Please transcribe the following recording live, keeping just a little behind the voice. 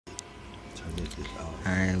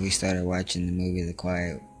Alright, we started watching the movie The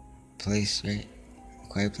Quiet Place, right?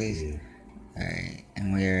 Quiet Place? Yeah. Alright,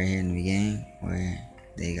 and we are here in the beginning where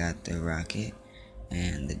they got the rocket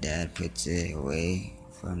and the dad puts it away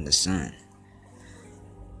from the sun.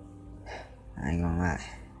 I ain't gonna lie.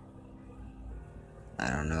 I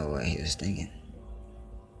don't know what he was thinking.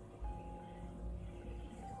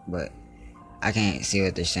 But I can't see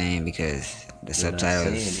what they're saying because the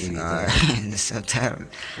subtitles are the subtitles.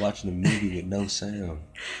 Watching a movie with no sound.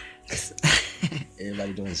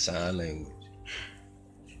 Everybody doing sign language.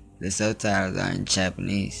 The subtitles are in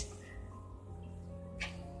Japanese.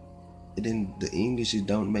 And then the English, it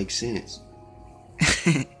don't make sense.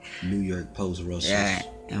 New York Post Russell. Yeah,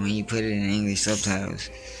 and when you put it in English subtitles,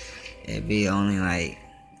 it'd be only like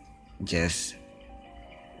just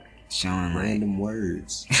showing random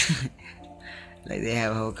words. Like they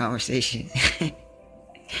have a whole conversation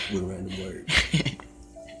with random words.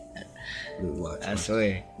 Look, watch. I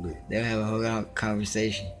swear. Look. They'll have a whole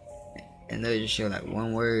conversation, and they'll just show like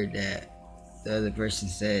one word that the other person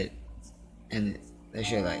said, and they'll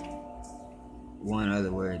show like one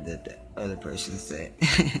other word that the other person said.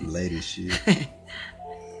 Later shit. And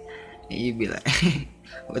you'd be like,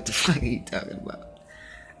 what the fuck are you talking about?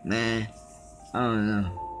 Man, I don't know.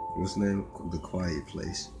 What's the name? The Quiet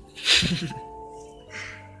Place.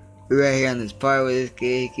 We right here on this part with this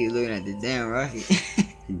kid. He keep looking at the damn rocket.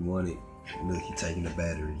 He wanted. Look, he taking the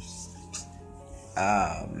batteries.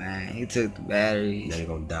 Oh man, he took the batteries. Now they're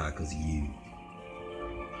gonna die because of you.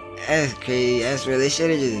 That's crazy. That's where they should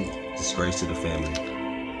have just disgrace to the family.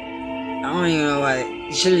 I don't even know why.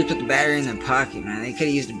 They should have just put the battery in their pocket, man. They could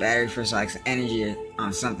have used the battery for like some energy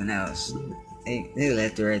on something else. They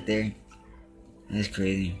left it right there. That's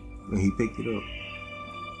crazy. And he picked it up.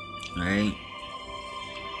 Right?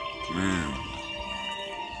 Man.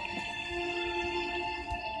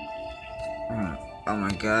 Oh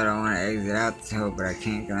my god, I want to exit out this hole, but I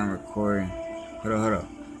can't because I'm recording. Hold on.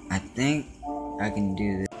 I think I can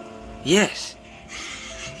do this. Yes!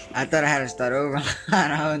 I thought I had to start over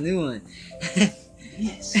on a whole new one.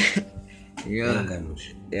 Yes. Yeah. Got no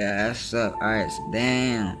shit. Yeah, that's up. Alright, so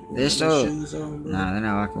damn. They're so. Nah, they're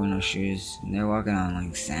not walking with no shoes. They're walking on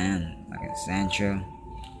like sand, like a sand trail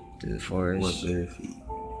through the forest. What bare feet?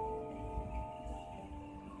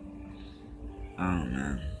 Oh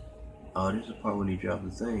man. Oh, this is the part when he dropped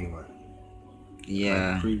the thing, right?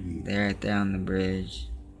 Yeah, like they're right there on the bridge.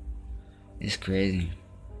 It's crazy.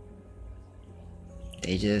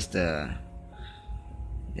 They just I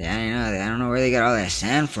don't know where they got all that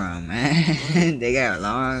sand from, man. They got a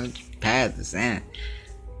long path of sand.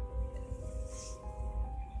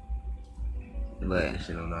 But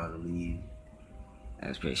they don't know how to leave.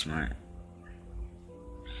 That's pretty smart.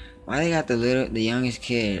 Why they got the youngest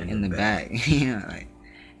kid in the back? You know, like,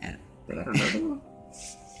 and another one?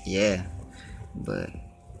 Yeah, but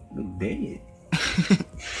look dead.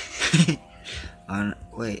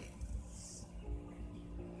 Wait.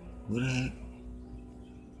 Who the heck?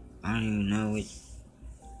 I don't even know which.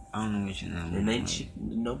 I don't know which one.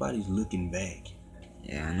 And nobody's looking back.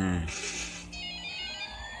 Yeah, I know.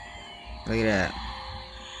 Look at that.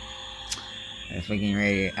 That fucking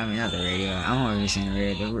radio. I mean, not the radio. I'm already saying the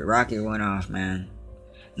radio. The rocket went off, man.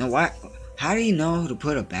 No, why? How do you know to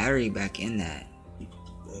put a battery back in that?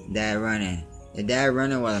 Dad running. The dad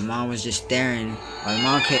running while the mom was just staring.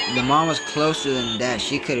 While the mom was closer than dad.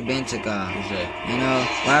 She could have been took off. You know,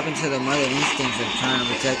 what happened to the mother instincts of trying to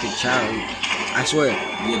protect the child? I swear,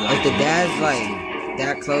 if the dad's like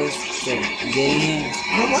that close to getting him,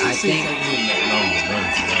 I think.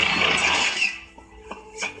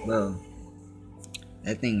 Bro,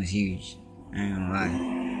 that thing was huge. I ain't gonna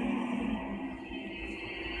lie.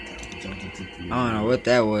 I don't know what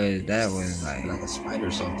that was. That was like a spider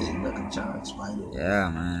or something, like a giant spider. Yeah,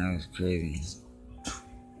 man, that was crazy.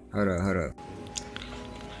 Hold up.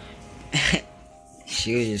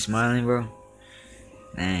 She was just smiling, bro.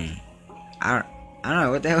 Dang, I don't know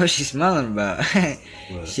what the hell was she smiling about.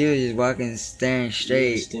 She was just walking, staring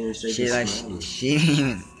straight. She didn't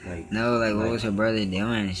even know what was her brother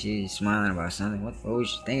doing. She was smiling about something. What was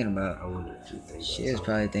she thinking about? I wonder if she thinking she was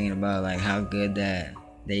probably thinking about like how good that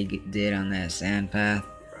they did on that sand path.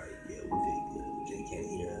 Right, yeah, we did good. They can't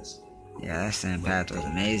hear us. Yeah, that sand path was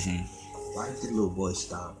amazing. Why did the little boy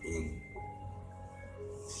stop in?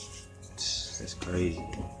 That's crazy.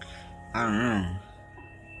 I don't know.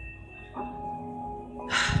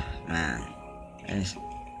 Man.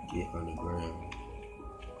 Get on the ground.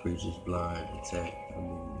 Creatures blind, attack.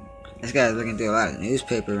 This guy's looking through a lot of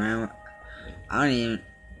newspaper, man.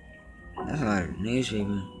 That's a lot of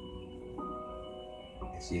newspaper.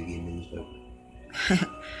 See you getting newspaper.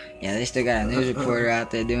 Yeah, they still got a news reporter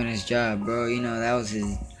out there doing his job, bro. You know, that was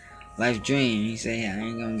his life dream. He said, "Yeah, I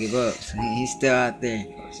ain't gonna give up." So he's still out there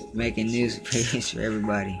making newspapers for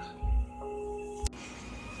everybody.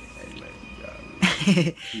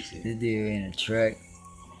 This dude in a truck.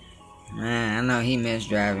 Man, I know he missed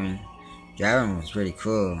driving. Driving was pretty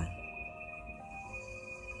cool.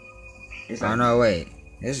 Oh no, wait.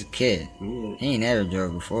 This is a kid. Yeah. He ain't never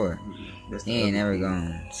drove before. He ain't never kid.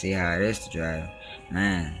 gonna see how it is to drive.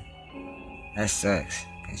 Man, that sucks.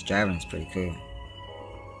 Cause driving's pretty cool.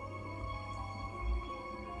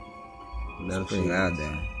 It's pretty loud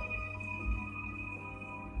though.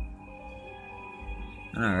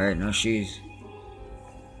 I know, right? No shoes.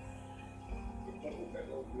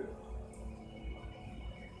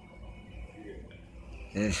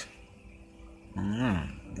 This, I don't know.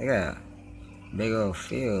 They got a big old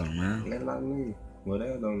field, man. They got a lot of men. Well,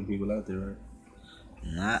 there are the only people out there, right?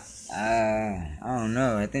 Not, I don't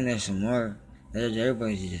know. I think there's some more.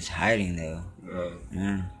 Everybody's just hiding though.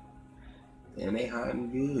 Yeah. And they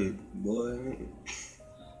hiding good, boy.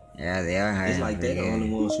 Yeah, they are hiding. It's like they're the good. only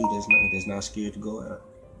ones that's not scared to go out.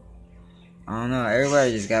 I don't know.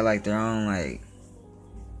 Everybody just got like their own like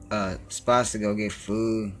spots to go get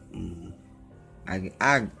food. Mm-hmm.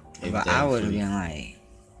 But I would have been like,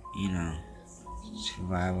 you know,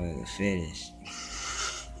 survival of the fittest.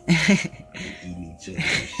 Eating each other.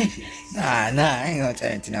 Nah, I ain't gonna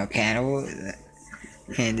turn into no cannibal.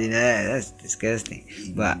 Can't do that. That's disgusting.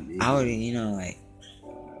 But I would, you know, like,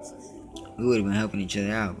 we would have been helping each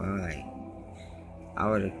other out, bro. Like, I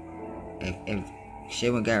would have, if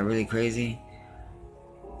shit got really crazy,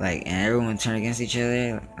 like, and everyone turned against each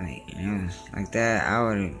other, like, you know, like that, I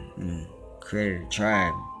would have, you know, created a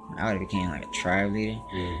tribe. I would have became like a tribe leader.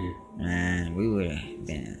 Mm-hmm. Man, we would have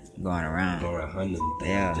been going around. Or 100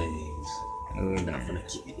 things. We would have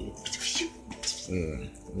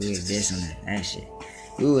did something. That shit.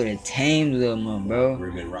 We would have tamed them, bro.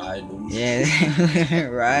 We've been riding them. Yeah,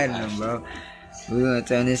 riding them, bro. We gonna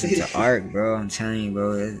turn this into art, bro. I'm telling you,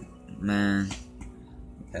 bro. Man.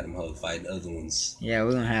 Had them hoes fighting other ones. Yeah,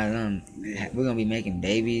 we're gonna have them. We're gonna be making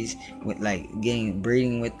babies with like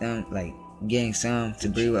breeding with them, like getting some to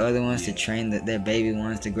breed with other ones to train their baby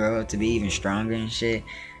ones to grow up to be even stronger and shit.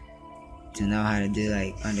 To know how to do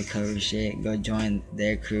like undercover shit, go join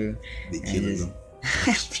their crew. Be killing them.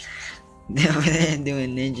 They over there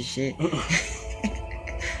doing ninja shit.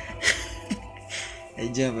 They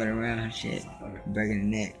jumping around and shit, breaking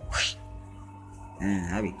the neck. Man,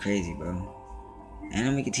 that'd be crazy, bro. And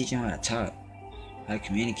then we can teach them how to talk, how to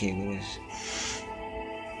communicate with us.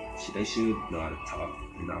 They should know how to talk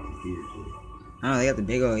and not computer too. I don't know, they got the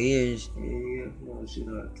big old ears. Yeah, they should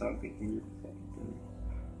know how to talk and hear.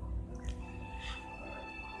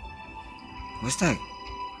 What's that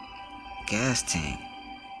gas tank?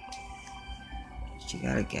 She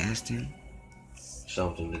got a gas tank?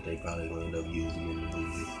 Something that they probably gonna end up using in the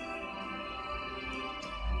movie.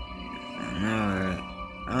 I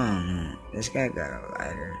don't know. This guy got a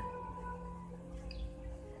lighter.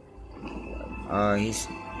 Oh,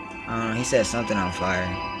 I don't know, he set something on fire.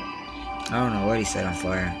 I don't know what he set on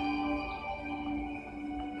fire.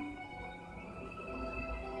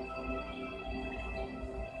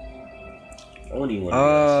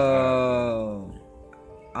 Oh,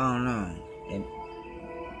 I don't know.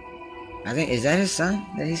 I think, is that his son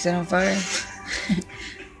that he set on fire?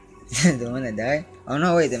 The one that died? Oh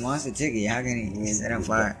no, wait, the monster took it. How can he set on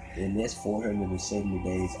fire? And that's 470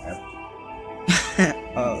 days after.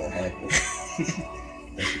 Oh. That happened.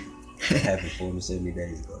 That happened 470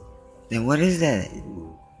 days ago. Then what is that?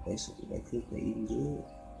 They cook, they eating good.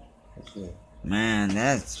 That's it. Man,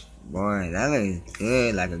 that looks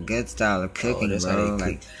good, like a good style of cooking, that's bro. how they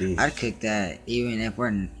Like, cook fish. I'd cook that even if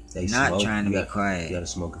we're not trying to be quiet. You gotta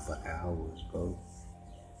smoke it for hours, bro.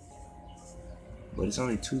 But it's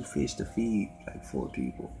only 2 fish to feed like 4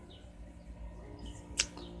 people.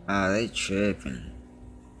 Oh, they tripping.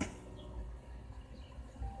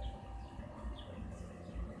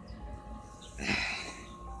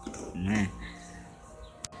 Man.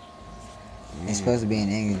 It's supposed to be in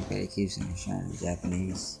English, but it keeps on showing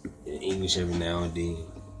Japanese. In English every now and then.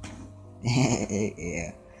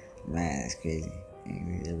 Yeah. Man, that's crazy.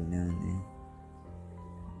 English every now and then.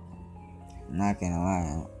 I'm not gonna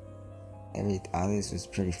lie. All this was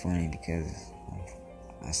pretty funny because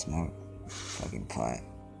I smoke fucking pot.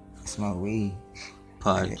 I smoke weed.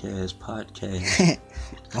 Podcast.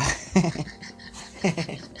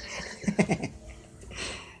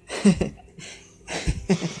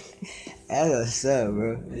 That's what's up,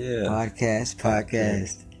 bro. Yeah.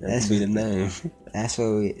 Podcast. That's be the name. That's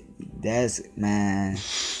what man.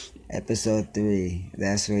 Episode 3.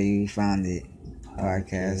 That's where you found it.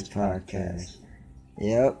 Podcast.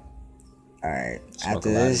 Yep. Alright. Smoke After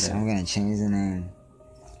a lot of this, that. I'm gonna change the name.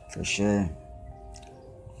 For sure.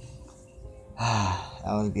 That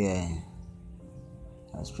was good.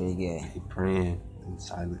 That was pretty good. Keep praying in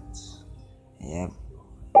silence. Yep.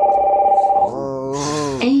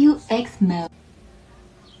 Oh. AUX mode.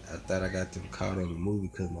 I thought I got them caught on the movie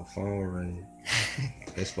because my phone rang.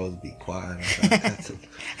 They're supposed to be quiet. I thought I got them.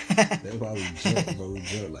 That's why we jumped, bro. We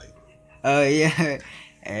jumped like. Oh yeah.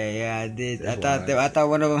 Hey, yeah, I did. I thought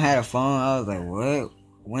one of them had a phone. I was like, what?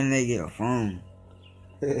 When did they get a phone?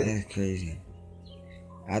 That's crazy.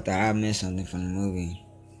 I thought I missed something from the movie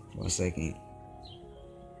for a second.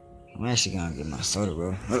 I'm actually gonna get my soda,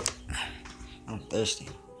 bro. Look, I'm thirsty.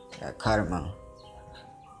 Got caught in my.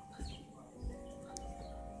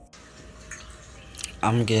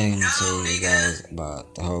 I'm getting to tell you guys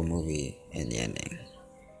about the whole movie and the ending.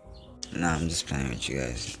 Nah, I'm just playing with you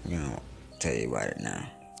guys. I'm gonna tell you about it now.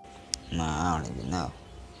 Nah, I don't even know.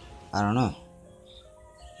 I don't know.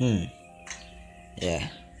 Yeah,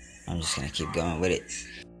 I'm just gonna keep going with it.